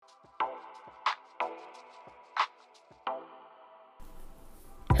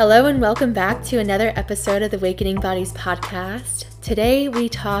Hello and welcome back to another episode of the Awakening Bodies podcast. Today we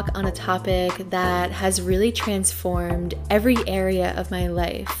talk on a topic that has really transformed every area of my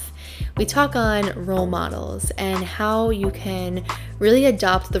life. We talk on role models and how you can really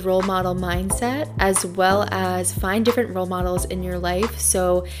adopt the role model mindset as well as find different role models in your life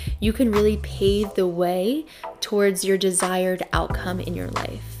so you can really pave the way towards your desired outcome in your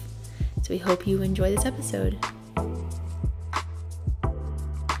life. So we hope you enjoy this episode.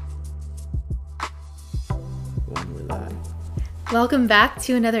 Welcome back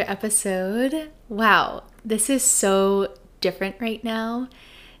to another episode. Wow, this is so different right now.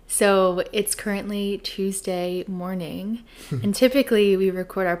 So it's currently Tuesday morning, and typically we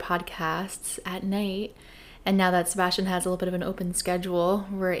record our podcasts at night. And now that Sebastian has a little bit of an open schedule,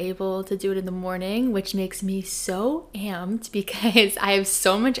 we're able to do it in the morning, which makes me so amped because I have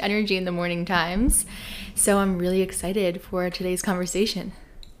so much energy in the morning times. So I'm really excited for today's conversation.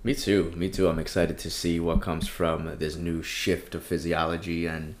 Me too. I'm excited to see what comes from this new shift of physiology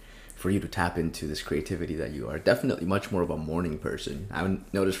and for you to tap into this creativity that you are. Definitely much more of a morning person.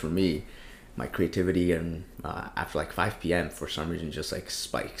 I've noticed for me, my creativity and after like 5 p.m. for some reason just like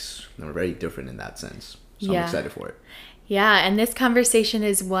spikes. And we're very different in that sense. So I'm excited for it. Yeah, and this conversation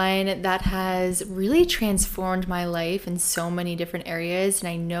is one that has really transformed my life in so many different areas, and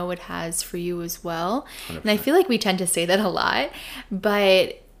I know it has for you as well. 100%. And I feel like we tend to say that a lot,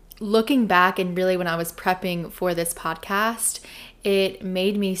 but looking back and really when I was prepping for this podcast, it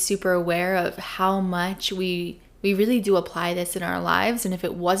made me super aware of how much we really do apply this in our lives. And if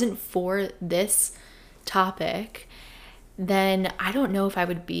it wasn't for this topic, then I don't know if I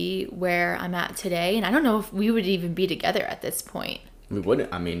would be where I'm at today. And I don't know if we would even be together at this point. We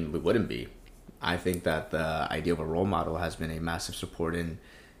wouldn't be. I think that the idea of a role model has been a massive support in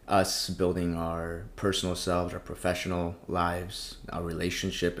us building our personal selves, our professional lives, our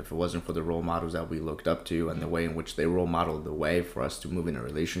relationship. If it wasn't for the role models that we looked up to and the way in which they role modeled the way for us to move in a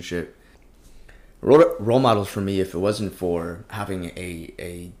relationship. Role models for me, if it wasn't for having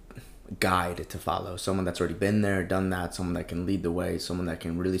a guide to follow, someone that's already been there, done that, someone that can lead the way, someone that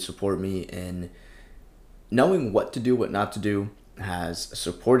can really support me in knowing what to do, what not to do, has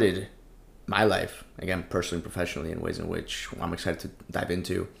supported my life, again, personally, professionally, in ways in which I'm excited to dive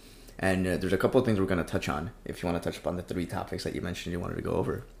into. And there's a couple of things we're going to touch on. If you want to touch upon the 3 topics that you mentioned you wanted to go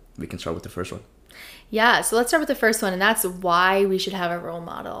over, we can start with the first one. Yeah, so let's start with the first one, and that's why we should have a role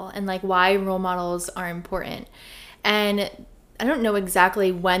model and like why role models are important. And I don't know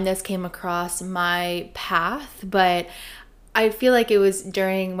exactly when this came across my path, but I feel like it was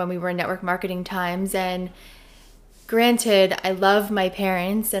during when we were in network marketing times. And granted, I love my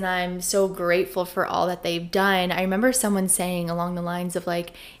parents and I'm so grateful for all that they've done. I remember someone saying along the lines of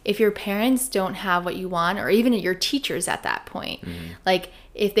like, if your parents don't have what you want, or even your teachers at that point, like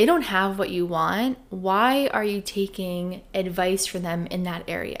if they don't have what you want, why are you taking advice from them in that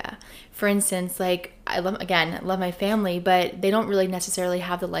area? For instance, like I love my family, but they don't really necessarily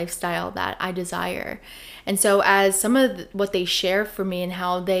have the lifestyle that I desire. And so as some of what they share for me and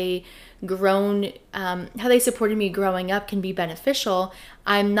how they supported me growing up can be beneficial,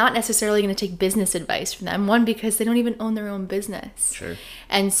 I'm not necessarily going to take business advice from them. One, because they don't even own their own business. Sure.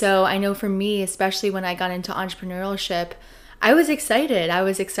 And so I know for me, especially when I got into entrepreneurship, I was excited. I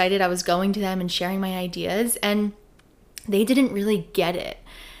was going to them and sharing my ideas, and they didn't really get it.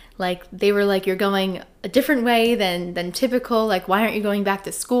 Like they were like, you're going a different way than typical. Like, why aren't you going back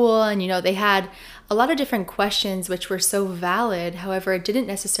to school? And, they had a lot of different questions, which were so valid. However, it didn't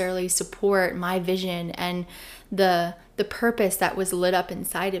necessarily support my vision and the purpose that was lit up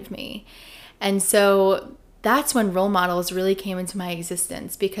inside of me. And so that's when role models really came into my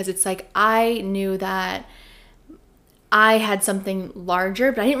existence, because it's like, I knew that I had something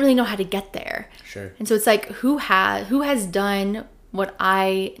larger, but I didn't really know how to get there. Sure. And so it's like, who has done what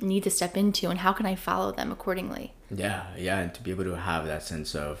I need to step into, and how can I follow them accordingly? Yeah, and to be able to have that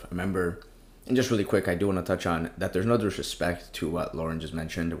sense of, remember, and just really quick, I do want to touch on that there's no disrespect to what Lauren just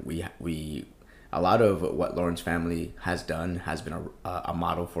mentioned. We a lot of what Lauren's family has done has been a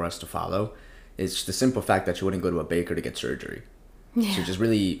model for us to follow. It's the simple fact that you wouldn't go to a baker to get surgery. Yeah. So just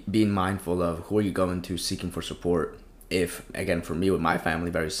really being mindful of who are you going to seeking for support. If, again, for me with my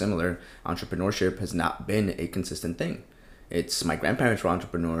family, very similar, entrepreneurship has not been a consistent thing. It's my grandparents were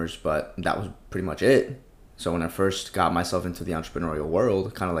entrepreneurs, but that was pretty much it. So when I first got myself into the entrepreneurial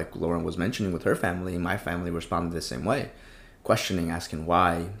world, kind of like Lauren was mentioning with her family, my family responded the same way, questioning, asking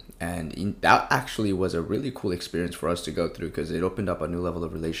why. And that actually was a really cool experience for us to go through, because it opened up a new level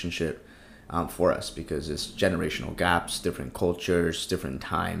of relationship for us, because it's generational gaps, different cultures, different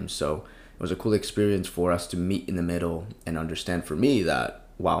times. So it was a cool experience for us to meet in the middle and understand, for me, that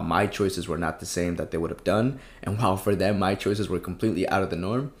while my choices were not the same that they would have done, and while for them my choices were completely out of the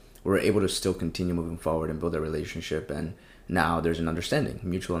norm, we were able to still continue moving forward and build a relationship. And now there's an understanding,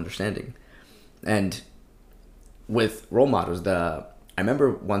 mutual understanding. And with role models, I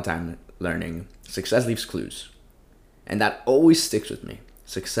remember one time learning success leaves clues. And that always sticks with me.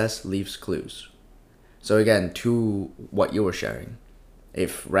 Success leaves clues. So again, to what you were sharing,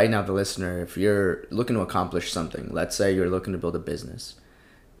 if right now the listener, if you're looking to accomplish something, let's say you're looking to build a business,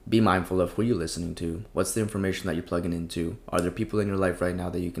 be mindful of who you're listening to. What's the information that you're plugging into? Are there people in your life right now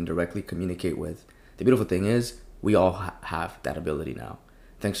that you can directly communicate with? The beautiful thing is we all have that ability now.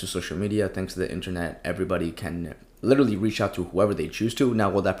 Thanks to social media, thanks to the internet, everybody can literally reach out to whoever they choose to. Now,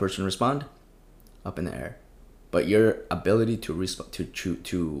 will that person respond? Up in the air. But your ability to reach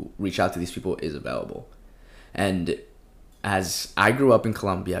out to these people is available. And as I grew up in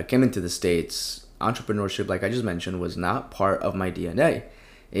Colombia, I came into the States, entrepreneurship, like I just mentioned, was not part of my DNA.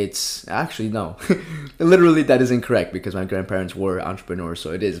 It's actually, no. Literally, that is incorrect because my grandparents were entrepreneurs,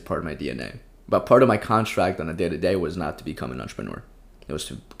 so it is part of my DNA. But part of my contract on a day-to-day was not to become an entrepreneur. It was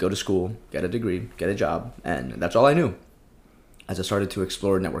to go to school, get a degree, get a job, and that's all I knew. As I started to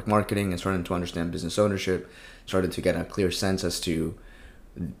explore network marketing and started to understand business ownership, started to get a clear sense as to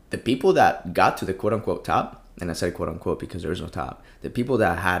the people that got to the quote-unquote top, and I said quote-unquote because there is no top, the people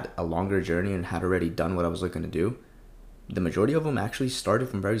that had a longer journey and had already done what I was looking to do, the majority of them actually started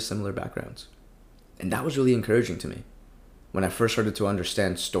from very similar backgrounds. And that was really encouraging to me. When I first started to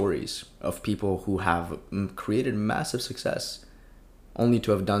understand stories of people who have created massive success, only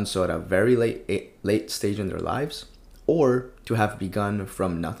to have done so at a very late stage in their lives, or to have begun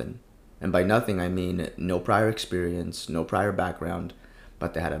from nothing. And by nothing, I mean no prior experience, no prior background,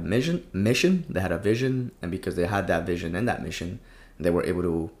 but they had a mission, they had a vision, and because they had that vision and that mission, they were able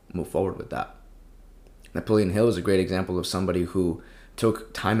to move forward with that. Napoleon Hill is a great example of somebody who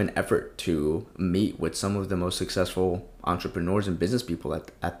took time and effort to meet with some of the most successful entrepreneurs and business people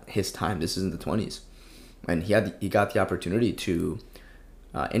at his time. This is in the 20s. And he got the opportunity to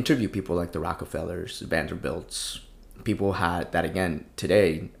interview people like the Rockefellers, Vanderbilts, people had that, again,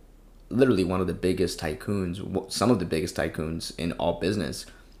 today, literally one of the biggest tycoons, some of the biggest tycoons in all business.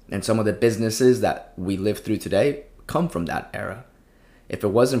 And some of the businesses that we live through today come from that era. If it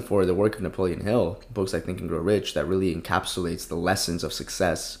wasn't for the work of Napoleon Hill, books like Think and Grow Rich, that really encapsulates the lessons of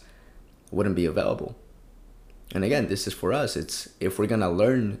success, wouldn't be available. And again, this is for us. It's if we're going to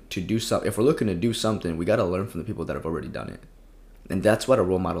learn to do something, if we're looking to do something, we got to learn from the people that have already done it. And that's what a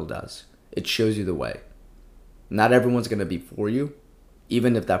role model does. It shows you the way. Not everyone's going to be for you.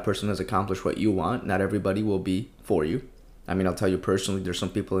 Even if that person has accomplished what you want, not everybody will be for you. I mean, I'll tell you personally, there's some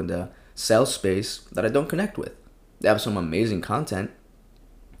people in the sales space that I don't connect with. They have some amazing content.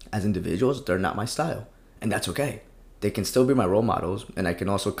 As individuals, they're not my style. And that's okay. They can still be my role models, and I can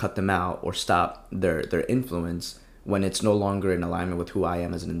also cut them out or stop their influence when it's no longer in alignment with who I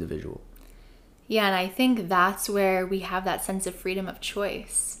am as an individual. Yeah, and I think that's where we have that sense of freedom of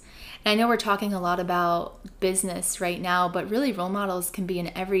choice. And I know we're talking a lot about business right now, but really role models can be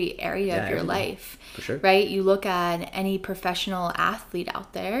in every area of your life. For sure. Right? You look at any professional athlete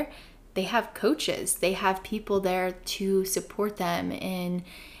out there, they have coaches. They have people there to support them and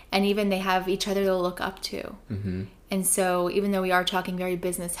even they have each other to look up to. Mm-hmm. And so even though we are talking very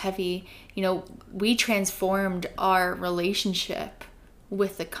business heavy, we transformed our relationship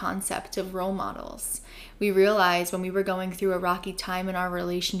with the concept of role models. We realized when we were going through a rocky time in our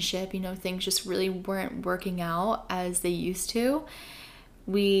relationship, things just really weren't working out as they used to.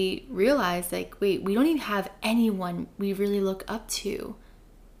 We realized wait, we don't even have anyone we really look up to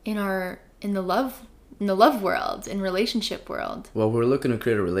in the love world, in relationship world. Well, we're looking to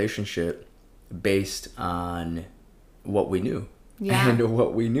create a relationship based on what we knew. Yeah. And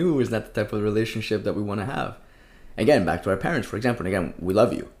what we knew is not the type of relationship that we want to have. Again, back to our parents, for example. And again, we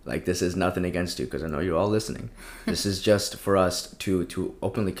love you. This is nothing against you because I know you're all listening. This is just for us to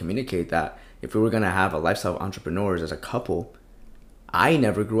openly communicate that if we were going to have a lifestyle of entrepreneurs as a couple, I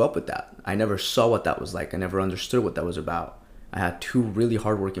never grew up with that. I never saw what that was like. I never understood what that was about. I had two really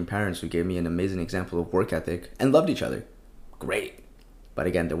hardworking parents who gave me an amazing example of work ethic and loved each other. Great. But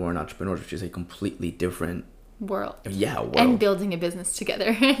again, they weren't entrepreneurs, which is a completely different world. Yeah, world. And building a business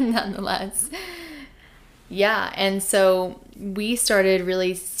together, nonetheless. Yeah, and so we started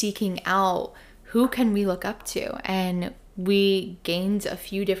really seeking out who can we look up to. And we gained a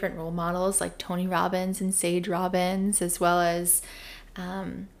few different role models like Tony Robbins and Sage Robbins, as well as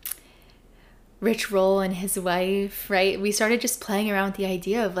Rich Roll and his wife, right? We started just playing around with the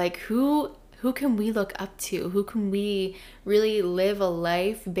idea of who can we look up to? Who can we really live a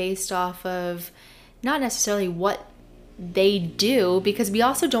life based off of not necessarily what they do, because we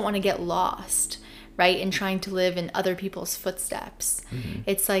also don't want to get lost, right, in trying to live in other people's footsteps.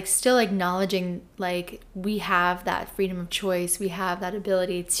 It's like still acknowledging like we have that freedom of choice, we have that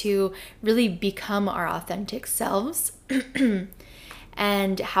ability to really become our authentic selves.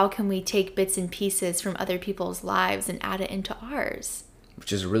 And how can we take bits and pieces from other people's lives and add it into ours?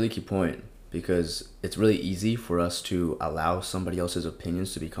 Which is a really key point, because it's really easy for us to allow somebody else's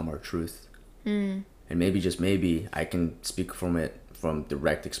opinions to become our truth. And maybe, just maybe, I can speak from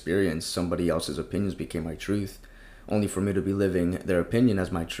direct experience. Somebody else's opinions became my truth, only for me to be living their opinion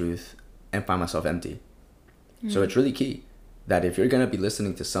as my truth and find myself empty. So it's really key that if you're going to be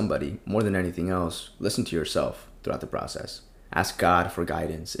listening to somebody, more than anything else, listen to yourself throughout the process. Ask God for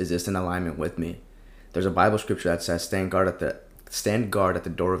guidance. Is this in alignment with me? There's a Bible scripture that says, stand guard at the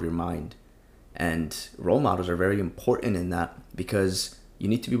door of your mind. And role models are very important in that, because you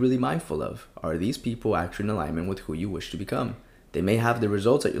need to be really mindful of, are these people actually in alignment with who you wish to become? They may have the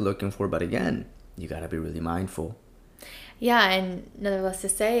results that you're looking for, but again, you got to be really mindful. Yeah, and nevertheless to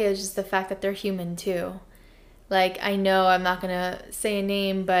say is just the fact that they're human too. Like, I know I'm not going to say a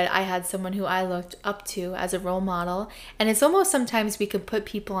name, but I had someone who I looked up to as a role model. And it's almost sometimes we could put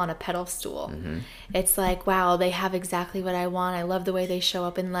people on a pedestal. It's like, wow, they have exactly what I want. I love the way they show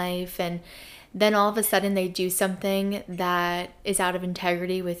up in life. And then all of a sudden they do something that is out of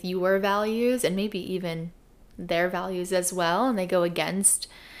integrity with your values and maybe even their values as well. And they go against,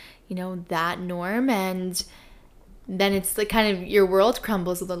 that norm. And then it's like kind of your world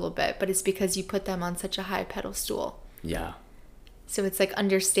crumbles a little bit, but it's because you put them on such a high pedestal. Yeah. So it's like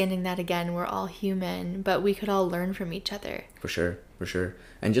understanding that, again, we're all human, but we could all learn from each other. For sure.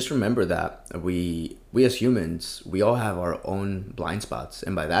 And just remember that we as humans, we all have our own blind spots.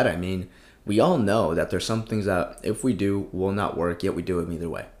 And by that, I mean, we all know that there's some things that if we do will not work, yet we do them either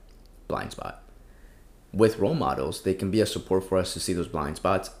way. Blind spot. With role models, they can be a support for us to see those blind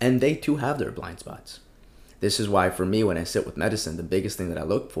spots, and they too have their blind spots. This is why, for me, when I sit with medicine, the biggest thing that I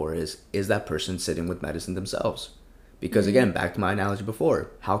look for is that person sitting with medicine themselves? Because again, back to my analogy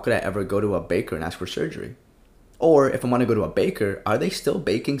before, how could I ever go to a baker and ask for surgery? Or if I want to go to a baker, are they still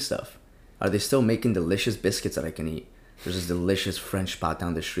baking stuff? Are they still making delicious biscuits that I can eat? There's this delicious French spot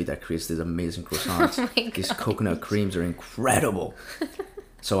down the street that creates these amazing croissants. Oh, these coconut creams are incredible.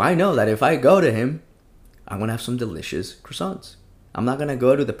 So I know that if I go to him, I'm going to have some delicious croissants. I'm not going to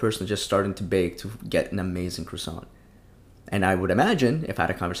go to the person just starting to bake to get an amazing croissant. And I would imagine if I had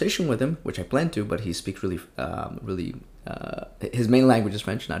a conversation with him, which I plan to, but he speaks his main language is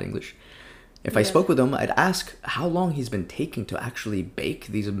French, not English. If I spoke with him, I'd ask how long he's been taking to actually bake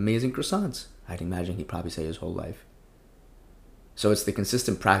these amazing croissants. I'd imagine he'd probably say his whole life. So it's the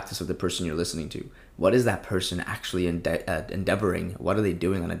consistent practice of the person you're listening to. What is that person actually endeavoring? What are they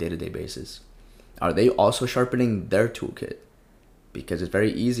doing on a day-to-day basis? Are they also sharpening their toolkit? Because it's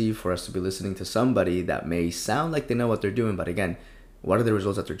very easy for us to be listening to somebody that may sound like they know what they're doing, but again, what are the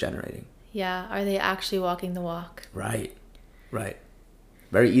results that they're generating? Yeah, are they actually walking the walk? Right.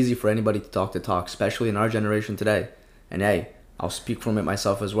 Very easy for anybody to talk the talk, especially in our generation today. And hey, I'll speak from it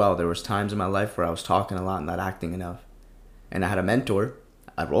myself as well. There was times in my life where I was talking a lot and not acting enough. And I had a mentor,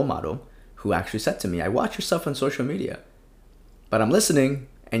 a role model, who actually said to me, I watch yourself on social media, but I'm listening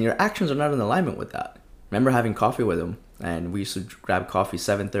and your actions are not in alignment with that. Remember having coffee with him, and we used to grab coffee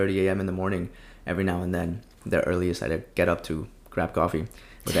 7:30 a.m. in the morning every now and then, the earliest I'd get up to grab coffee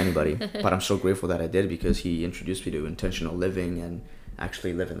with anybody. But I'm so grateful that I did, because he introduced me to intentional living and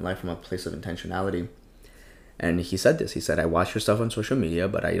actually living life from a place of intentionality. And he said this, he said, I watch your stuff on social media,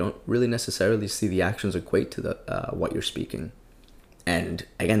 but I don't really necessarily see the actions equate to what you're speaking. And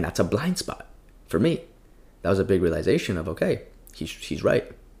again, that's a blind spot for me. That was a big realization of, okay, he's right.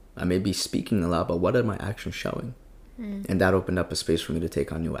 I may be speaking a lot, but what are my actions showing? And that opened up a space for me to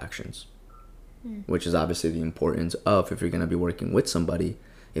take on new actions, which is obviously the importance of, if you're going to be working with somebody,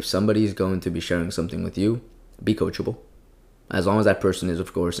 if somebody is going to be sharing something with you, be coachable. As long as that person is,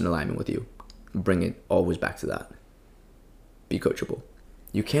 of course, in alignment with you. Bring it always back to that. Be coachable.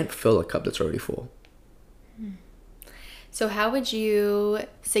 You can't fill a cup that's already full. So how would you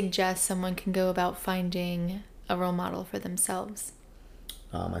suggest someone can go about finding a role model for themselves?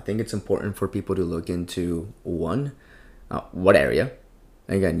 I think it's important for people to look into, one, what area.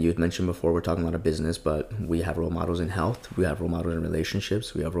 Again, you had mentioned before, we're talking about a business, but we have role models in health. We have role models in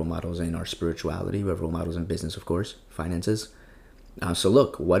relationships. We have role models in our spirituality. We have role models in business, of course, finances. So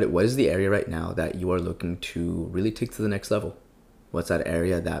look, what is the area right now that you are looking to really take to the next level? What's that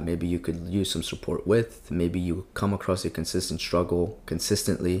area that maybe you could use some support with? Maybe you come across a consistent struggle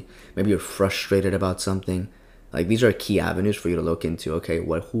consistently. Maybe you're frustrated about something. Like, these are key avenues for you to look into. Okay,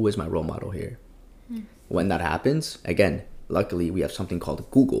 who is my role model here? When that happens, again, luckily we have something called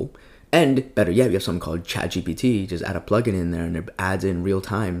Google. And better yet, we have something called ChatGPT. Just add a plugin in there and it adds in real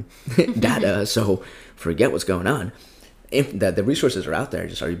time data. So forget what's going on. If the resources are out there,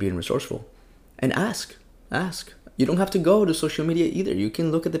 just are you being resourceful? And ask. You don't have to go to social media either. You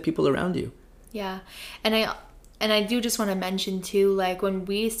can look at the people around you. Yeah. And I do just want to mention too, like when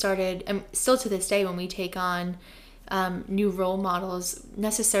we started, and still to this day, when we take on new role models,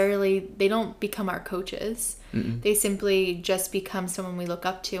 necessarily they don't become our coaches. Mm-mm. They simply just become someone we look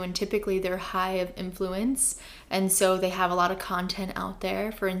up to, and typically they're high of influence, and so they have a lot of content out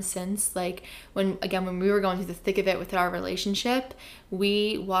there. For instance, like when we were going through the thick of it with our relationship,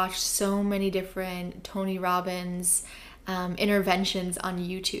 we watched so many different Tony Robbins interventions on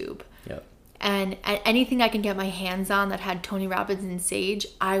YouTube. Yep. And anything I can get my hands on that had Tony Robbins and Sage,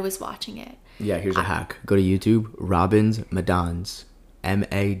 I was watching it. Yeah, here's a hack. Go to YouTube, Robbins Madans,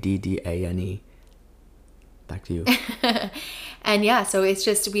 Maddane. Back to you. And yeah, so it's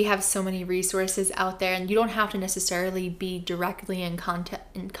just, we have so many resources out there, and you don't have to necessarily be directly in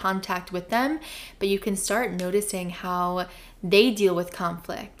contact with them, but you can start noticing how they deal with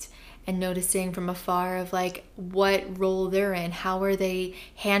conflict, and noticing from afar of like what role they're in, how are they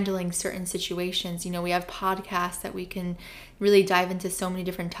handling certain situations. You know, we have podcasts that we can really dive into so many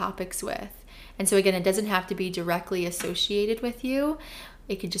different topics with. And so again, it doesn't have to be directly associated with you.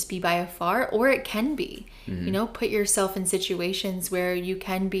 It could just be by afar, or it can be. Mm-hmm. You know, put yourself in situations where you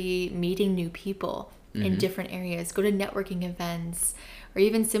can be meeting new people in different areas. Go to networking events, or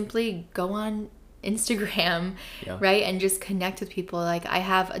even simply go on Instagram, right? And just connect with people. Like I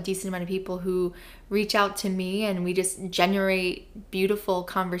have a decent amount of people who reach out to me, and we just generate beautiful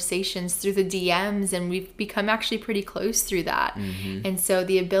conversations through the DMs, and we've become actually pretty close through that. Mm-hmm. And so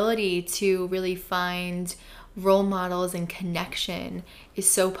the ability to really find role models and connection is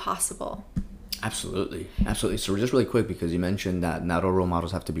so possible. Absolutely. So just really quick, because you mentioned that not all role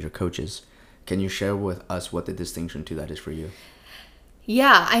models have to be your coaches. Can you share with us what the distinction to that is for you?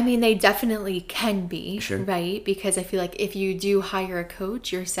 Yeah, I mean, they definitely can be, sure. Right? Because I feel like if you do hire a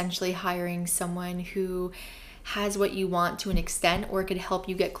coach, you're essentially hiring someone who has what you want to an extent, or could help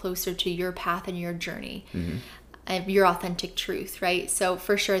you get closer to your path and your journey, your authentic truth, right? So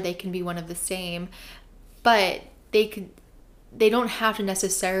for sure, they can be one of the same, but they don't have to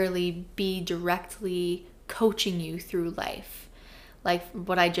necessarily be directly coaching you through life. Like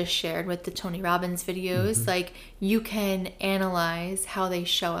what I just shared with the Tony Robbins videos, like you can analyze how they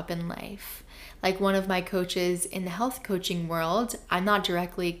show up in life. Like one of my coaches in the health coaching world, I'm not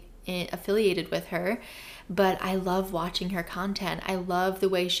directly affiliated with her, but I love watching her content. I love the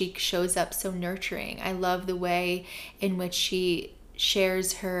way she shows up so nurturing. I love the way in which she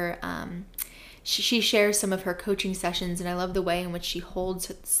shares her she shares some of her coaching sessions, and I love the way in which she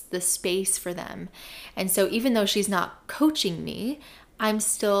holds the space for them. And so even though she's not coaching me, I'm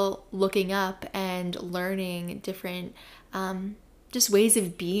still looking up and learning different just ways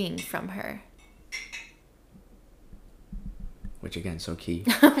of being from her. Which again, so key.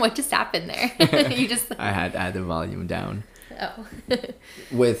 What just happened there? You just I had to add the volume down. Oh.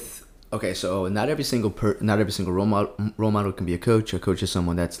 Okay, so not every single role model can be a coach. A coach is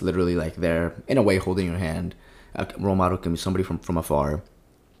someone that's literally like there in a way holding your hand. A role model can be somebody from afar,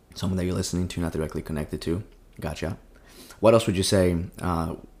 someone that you're listening to, not directly connected to. Gotcha. What else would you say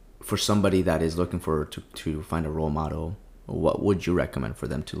for somebody that is looking to find a role model? What would you recommend for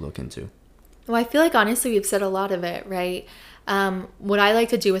them to look into? Well, I feel like honestly we've said a lot of it, right? What I like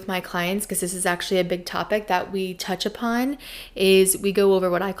to do with my clients, because this is actually a big topic that we touch upon, is we go over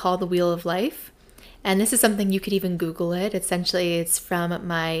what I call the Wheel of Life. And this is something you could even Google it. Essentially, it's from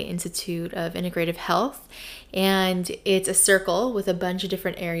my Institute of Integrative Health. And it's a circle with a bunch of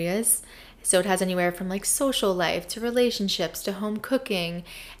different areas. So it has anywhere from like social life to relationships to home cooking.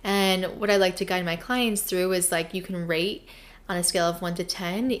 And what I like to guide my clients through is like you can rate on a scale of 1 to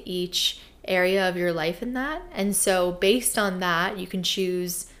 10 each area of your life in that. And so based on that, you can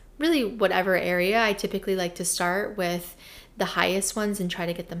choose really whatever area. I typically like to start with the highest ones and try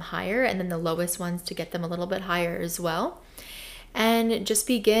to get them higher, and then the lowest ones to get them a little bit higher as well. And just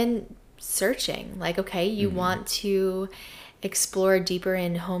begin searching. Like, okay, you want to explore deeper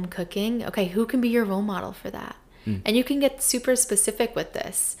in home cooking. Okay, who can be your role model for that? And you can get super specific with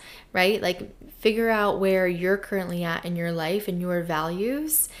this, right? Like figure out where you're currently at in your life and your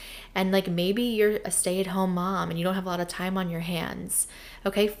values. And like maybe you're a stay-at-home mom and you don't have a lot of time on your hands.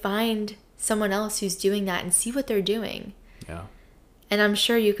 Okay, find someone else who's doing that and see what they're doing. Yeah. And I'm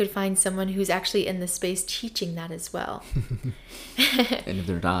sure you could find someone who's actually in the space teaching that as well. And if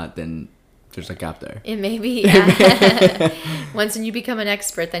they're not, then There's a gap there. It may be, yeah. Once when you become an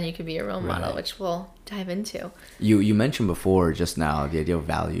expert, then you can be a role model, Right. which we'll dive into. You mentioned before just now the idea of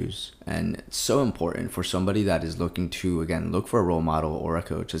values, and it's so important for somebody that is looking to, again, look for a role model or a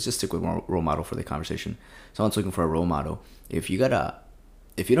coach. Let's just stick with role model for the conversation. Someone's looking for a role model. If you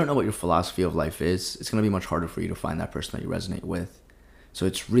don't know what your philosophy of life is, it's going to be much harder for you to find that person that you resonate with. So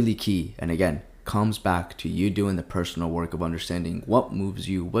it's really key, and again, comes back to you doing the personal work of understanding what moves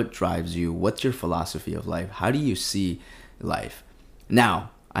you, what drives you, what's your philosophy of life, how do you see life. Now,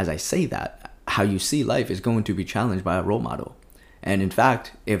 as I say that, how you see life is going to be challenged by a role model. And in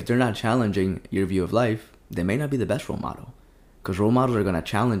fact, if they're not challenging your view of life, they may not be the best role model. Because role models are going to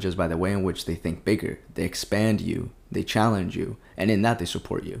challenge us by the way in which they think bigger. They expand you, they challenge you, and in that they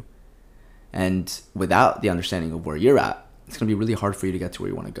support you. And without the understanding of where you're at, it's going to be really hard for you to get to where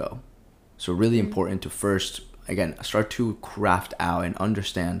you want to go. So really important to first, again, start to craft out and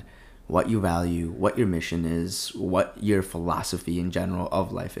understand what you value, what your mission is, what your philosophy in general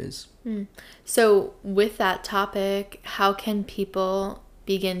of life is. So with that topic, how can people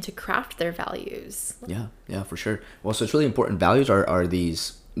begin to craft their values? Yeah, for sure. Well, so it's really important. Values are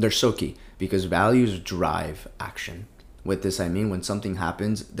these, they're so key because values drive action. With this, I mean, when something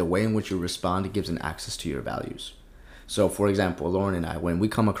happens, the way in which you respond gives an access to your values. So, for example, Lauren and I, when we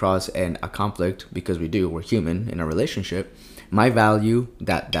come across a conflict, because we're human in a relationship, my value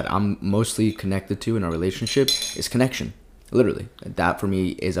that I'm mostly connected to in a relationship is connection. Literally, that for me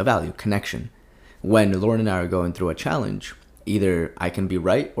is a value, connection. When Lauren and I are going through a challenge, either I can be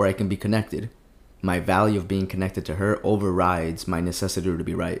right or I can be connected. My value of being connected to her overrides my necessity to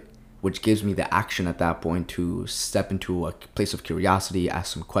be right, which gives me the action at that point to step into a place of curiosity,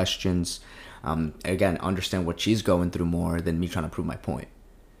 ask some questions, again, understand what she's going through more than me trying to prove my point.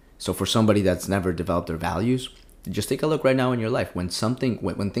 So for somebody that's never developed their values, just take a look right now in your life. When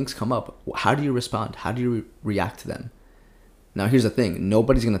things come up, how do you respond? How do you react to them? Now, here's the thing.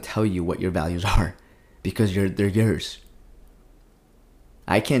 Nobody's going to tell you what your values are because they're yours.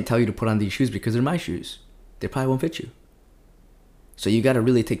 I can't tell you to put on these shoes because they're my shoes. They probably won't fit you. So you got to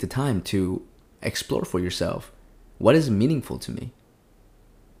really take the time to explore for yourself. What is meaningful to me?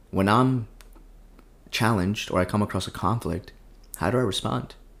 When I'm challenged or I come across a conflict, how do I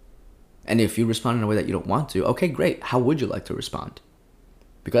respond? And if you respond in a way that you don't want to, okay, great. How would you like to respond?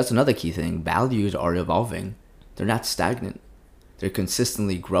 Because that's another key thing. Values are evolving. They're not stagnant. They're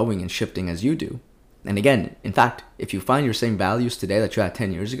consistently growing and shifting as you do. And again, in fact, if you find your same values today that you had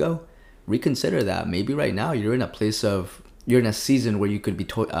 10 years ago, reconsider that. Maybe right now you're in a season where you could be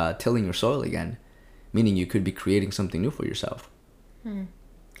tilling your soil again, meaning you could be creating something new for yourself.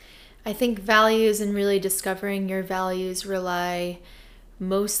 I think values and really discovering your values rely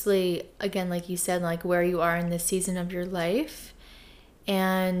mostly, again, like you said, like where you are in the season of your life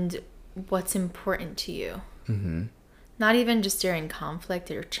and what's important to you. Mm-hmm. Not even just during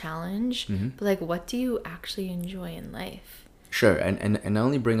conflict or challenge, Mm-hmm. but like what do you actually enjoy in life? Sure, and I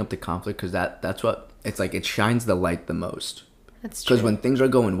only bring up the conflict because that's what it's like. It shines the light the most. That's true. Because when things are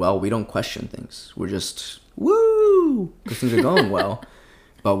going well, we don't question things. We're just woo because things are going well.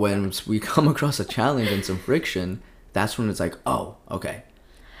 But when we come across a challenge and some friction, that's when it's like, oh, okay.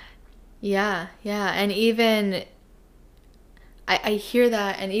 Yeah. And even I hear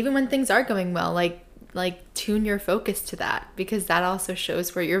that, and even when things are going well, like tune your focus to that, because that also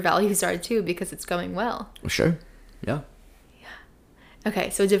shows where your values are too, because it's going well. Sure. Yeah.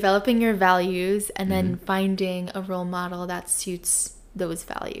 Okay, so developing your values and then finding a role model that suits those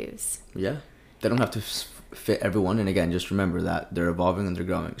values. Yeah. They don't have to fit everyone. And again, just remember that they're evolving and they're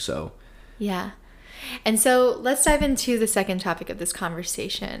growing. So Yeah. And so let's dive into the second topic of this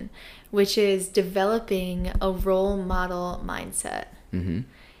conversation, which is developing a role model mindset. Mm-hmm.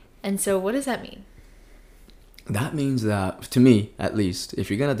 And so what does that mean? That means that, to me at least,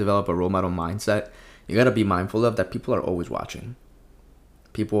 if you're going to develop a role model mindset, you got to be mindful of that people are always watching.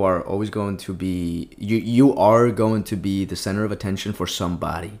 People are always going to be, you are going to be the center of attention for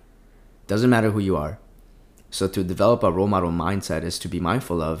somebody. Doesn't matter who you are. So to develop a role model mindset is to be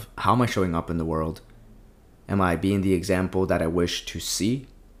mindful of, how am I showing up in the world? Am I being the example that I wish to see?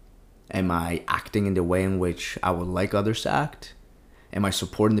 Am I acting in the way in which I would like others to act? Am I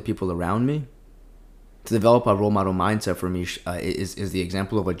supporting the people around me? To develop a role model mindset for me is the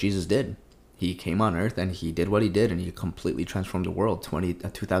example of what Jesus did. He came on earth and he did what he did, and he completely transformed the world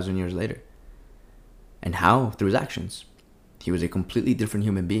 2,000 years later. And how? Through his actions. He was a completely different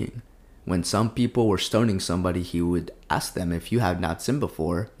human being. When some people were stoning somebody, he would ask them, if you have not sinned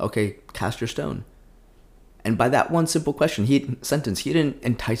before, okay, cast your stone. And by that one simple sentence, he didn't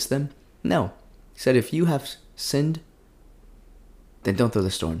entice them. No. He said, if you have sinned, then don't throw the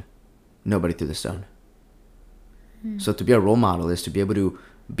stone. nobody threw the stone. So to be a role model is to be able to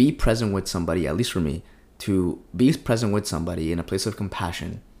be present with somebody, at least for me, to be present with somebody in a place of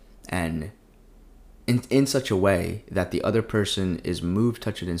compassion and in such a way that the other person is moved,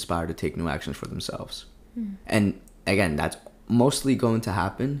 touched, and inspired to take new actions for themselves. And again, that's mostly going to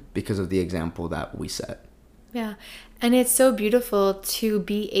happen because of the example that we set. Yeah. And it's so beautiful to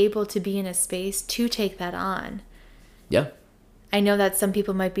be able to be in a space to take that on. Yeah. I know that some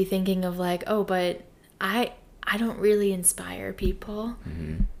people might be thinking of like, oh, but I don't really inspire people,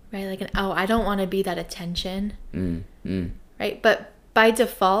 right? Like, oh, I don't want to be that attention, right? But by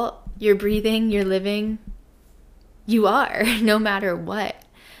default, you're breathing, you're living, you are, no matter what.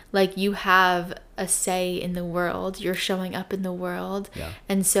 Like, you have a say in the world, you're showing up in the world. Yeah.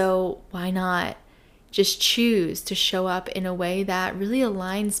 And so why not just choose to show up in a way that really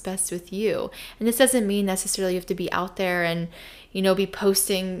aligns best with you? And this doesn't mean necessarily you have to be out there and, be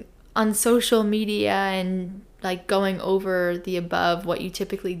posting on social media and like going over the above what you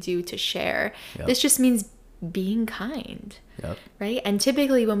typically do to share. Yep. This just means being kind, Yep. right? And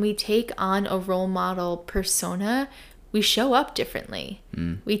typically when we take on a role model persona, we show up differently.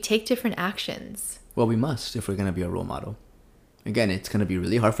 We take different actions. Well, we must if we're going to be a role model. Again, it's going to be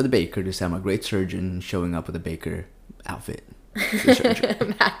really hard for the baker to say I'm a great surgeon showing up with a baker outfit.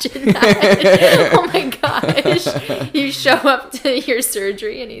 Imagine that. Oh my gosh. You show up to your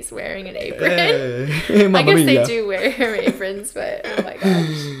surgery and he's wearing an apron. I guess they do wear aprons, but oh my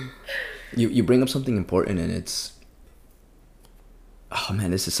gosh. You bring up something important, and it's, oh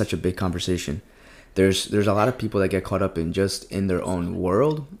man, this is such a big conversation. There's a lot of people that get caught up in their own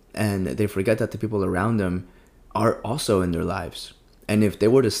world, and they forget that the people around them are also in their lives. And if they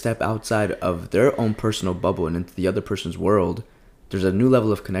were to step outside of their own personal bubble and into the other person's world, there's a new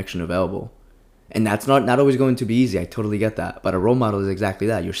level of connection available. And that's not always going to be easy. I totally get that. But a role model is exactly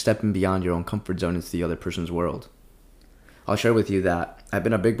that. You're stepping beyond your own comfort zone into the other person's world. I'll share with you that I've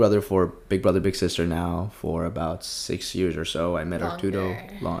been a big brother, big sister now for about 6 years or so. I met Arturo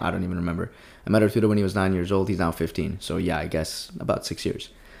I don't even remember. I met Arturo when he was 9 years old. He's now 15. So yeah, I guess about 6 years.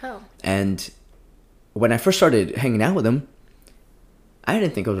 Oh. And when I first started hanging out with him, I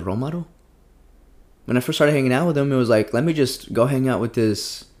didn't think I was a role model. When I first started hanging out with him, it was like, let me just go hang out with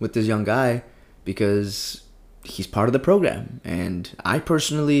this young guy because he's part of the program. And I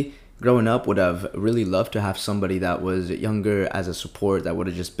personally, growing up, would have really loved to have somebody that was younger as a support that would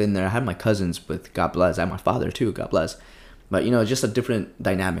have just been there. I had my cousins, but God bless. I had my father too, God bless. But, just a different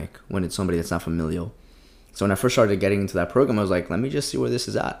dynamic when it's somebody that's not familial. So when I first started getting into that program, I was like, let me just see where this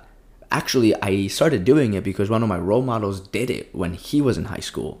is at. Actually, I started doing it because one of my role models did it when he was in high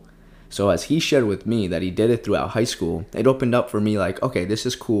school. So as he shared with me that he did it throughout high school, it opened up for me like, okay, this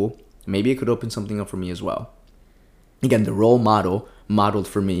is cool. Maybe it could open something up for me as well. Again, the role model modeled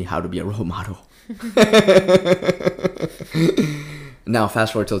for me how to be a role model. Now,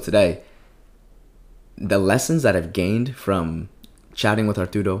 fast forward till today. The lessons that I've gained from chatting with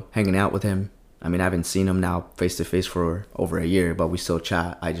Arturo, hanging out with him. I mean, I haven't seen him now face to face for over a year, but we still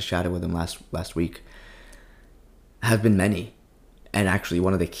chat. I just chatted with him last week. Have been many. And actually,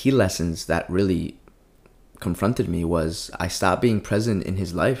 one of the key lessons that really confronted me was I stopped being present in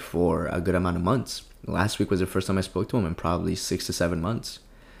his life for a good amount of months. Last week was the first time I spoke to him in probably 6 to 7 months.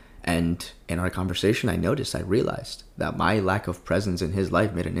 And in our conversation, I realized that my lack of presence in his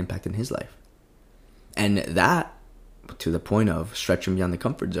life made an impact in his life. And that, to the point of stretching beyond the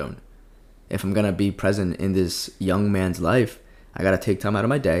comfort zone. If I'm going to be present in this young man's life, I got to take time out of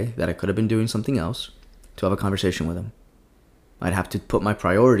my day that I could have been doing something else to have a conversation with him. I'd have to put my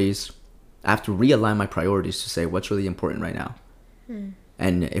priorities, I have to realign my priorities to say what's really important right now.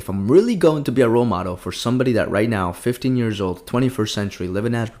 And if I'm really going to be a role model for somebody that right now, 15 years old, 21st century, live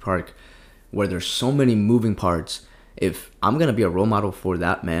in Asbury Park, where there's so many moving parts, if I'm going to be a role model for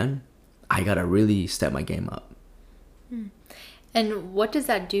that man, I got to really step my game up. And what does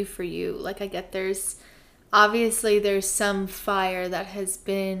that do for you? Like, I get there's some fire that has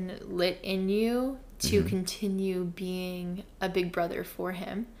been lit in you to continue being a big brother for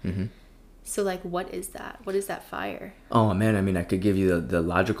him. So, like, what is that? What is that fire? Oh, man, I mean, I could give you the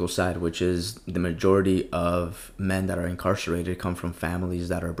logical side, which is the majority of men that are incarcerated come from families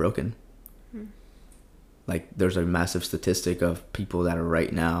that are broken. Like, there's a massive statistic of people that are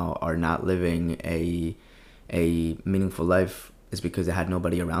right now are not living a meaningful life is because they had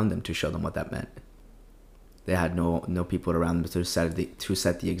nobody around them to show them what that meant. They had no people around them to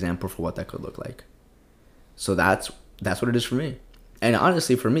set the example for what that could look like. So that's what it is for me. And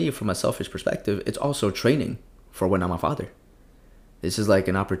honestly, for me, from a selfish perspective, it's also training for when I'm a father. This is like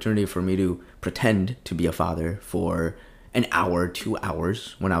an opportunity for me to pretend to be a father for an hour, 2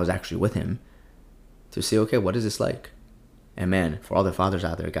 hours when I was actually with him to see, okay, what is this like? And man, for all the fathers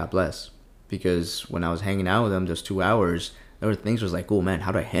out there, God bless. Because when I was hanging out with them, those 2 hours, there were things was like, oh man,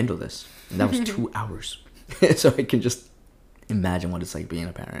 how do I handle this? And that was 2 hours. So I can just imagine what it's like being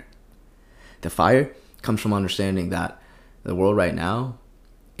a parent. The fire comes from understanding that the world right now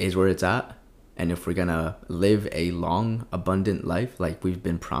is where it's at. And if we're going to live a long, abundant life like we've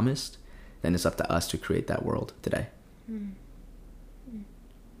been promised, then it's up to us to create that world today.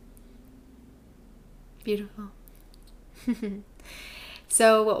 Beautiful.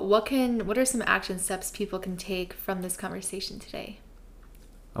 So what are some action steps people can take from this conversation today?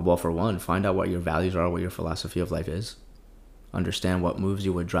 Well, for one, find out what your values are, what your philosophy of life is. Understand what moves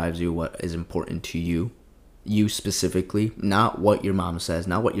you, what drives you, what is important to you. You specifically, not what your mom says,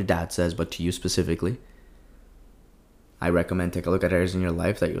 not what your dad says, but to you specifically. I recommend take a look at areas in your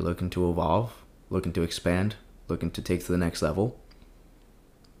life that you're looking to evolve, looking to expand, looking to take to the next level.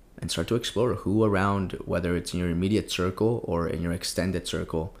 And start to explore who around, whether it's in your immediate circle or in your extended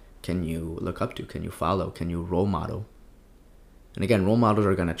circle, can you look up to, can you follow, can you role model? And again, role models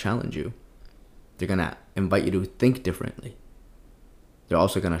are going to challenge you. They're going to invite you to think differently. They're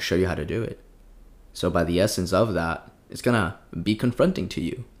also going to show you how to do it. So by the essence of that, it's going to be confronting to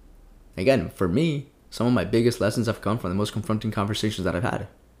you. Again, for me, some of my biggest lessons have come from the most confronting conversations that I've had.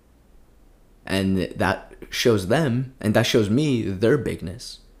 And that shows them, and that shows me their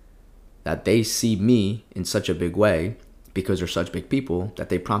bigness. That they see me in such a big way because they're such big people that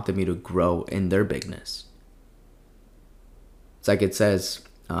they prompted me to grow in their bigness. It's like it says,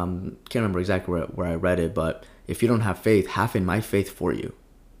 can't remember exactly where I read it, but if you don't have faith, have in my faith for you.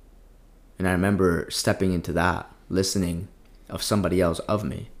 And I remember stepping into that, listening of somebody else of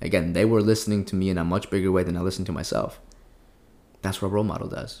me. Again, they were listening to me in a much bigger way than I listened to myself. That's what a role model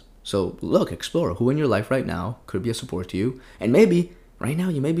does. So look, explore who in your life right now could be a support to you. And maybe right now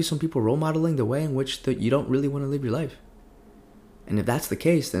you may be some people role modeling the way in which you don't really want to live your life. And if that's the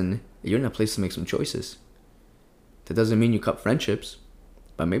case, then you're in a place to make some choices. That doesn't mean you cut friendships,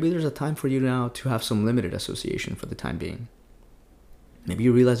 but maybe there's a time for you now to have some limited association for the time being. Maybe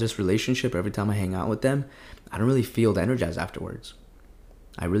you realize this relationship, every time I hang out with them, I don't really feel energized afterwards.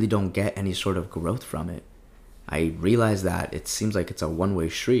 I really don't get any sort of growth from it. I realize that it seems like it's a one-way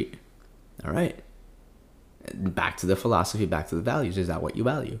street. All right. Back to the philosophy, back to the values. Is that what you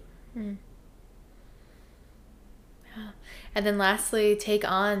value? Yeah. And then lastly, take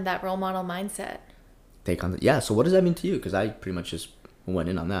on that role model mindset. So what does that mean to you? Because I pretty much just went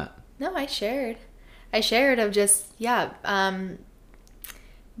in on that. No, I shared of just,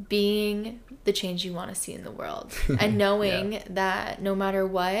 being the change you want to see in the world. And knowing that no matter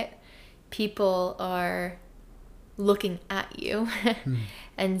what, people are looking at you.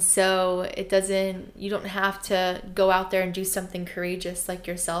 And so you don't have to go out there and do something courageous like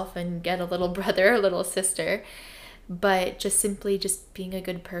yourself and get a little brother or little sister, but just being a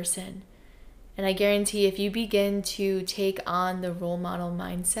good person. And I guarantee if you begin to take on the role model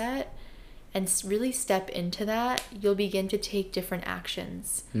mindset and really step into that, you'll begin to take different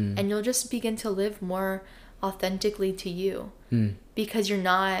actions. And you'll just begin to live more authentically to you. Because you're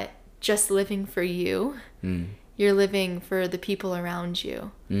not just living for you. You're living for the people around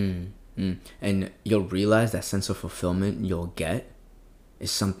you. And you'll realize that sense of fulfillment you'll get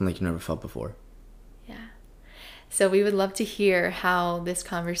is something like you never felt before. So we would love to hear how this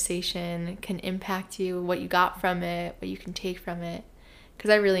conversation can impact you, what you got from it, what you can take from it. Because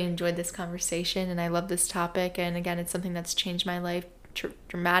I really enjoyed this conversation and I love this topic. And again, it's something that's changed my life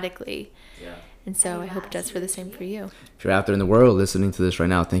dramatically. And so I hope it does for the same for you. If you're out there in the world listening to this right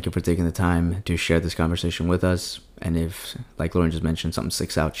now, thank you for taking the time to share this conversation with us. And if, like Lauren just mentioned, something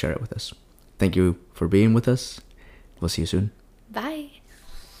sticks out, share it with us. Thank you for being with us. We'll see you soon. Bye.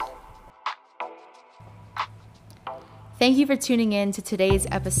 Thank you for tuning in to today's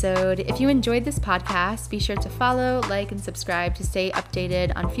episode. If you enjoyed this podcast, be sure to follow, like, and subscribe to stay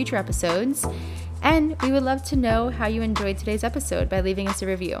updated on future episodes. And we would love to know how you enjoyed today's episode by leaving us a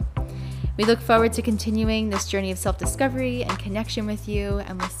review. We look forward to continuing this journey of self-discovery and connection with you,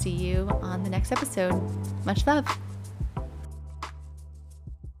 and we'll see you on the next episode. Much love.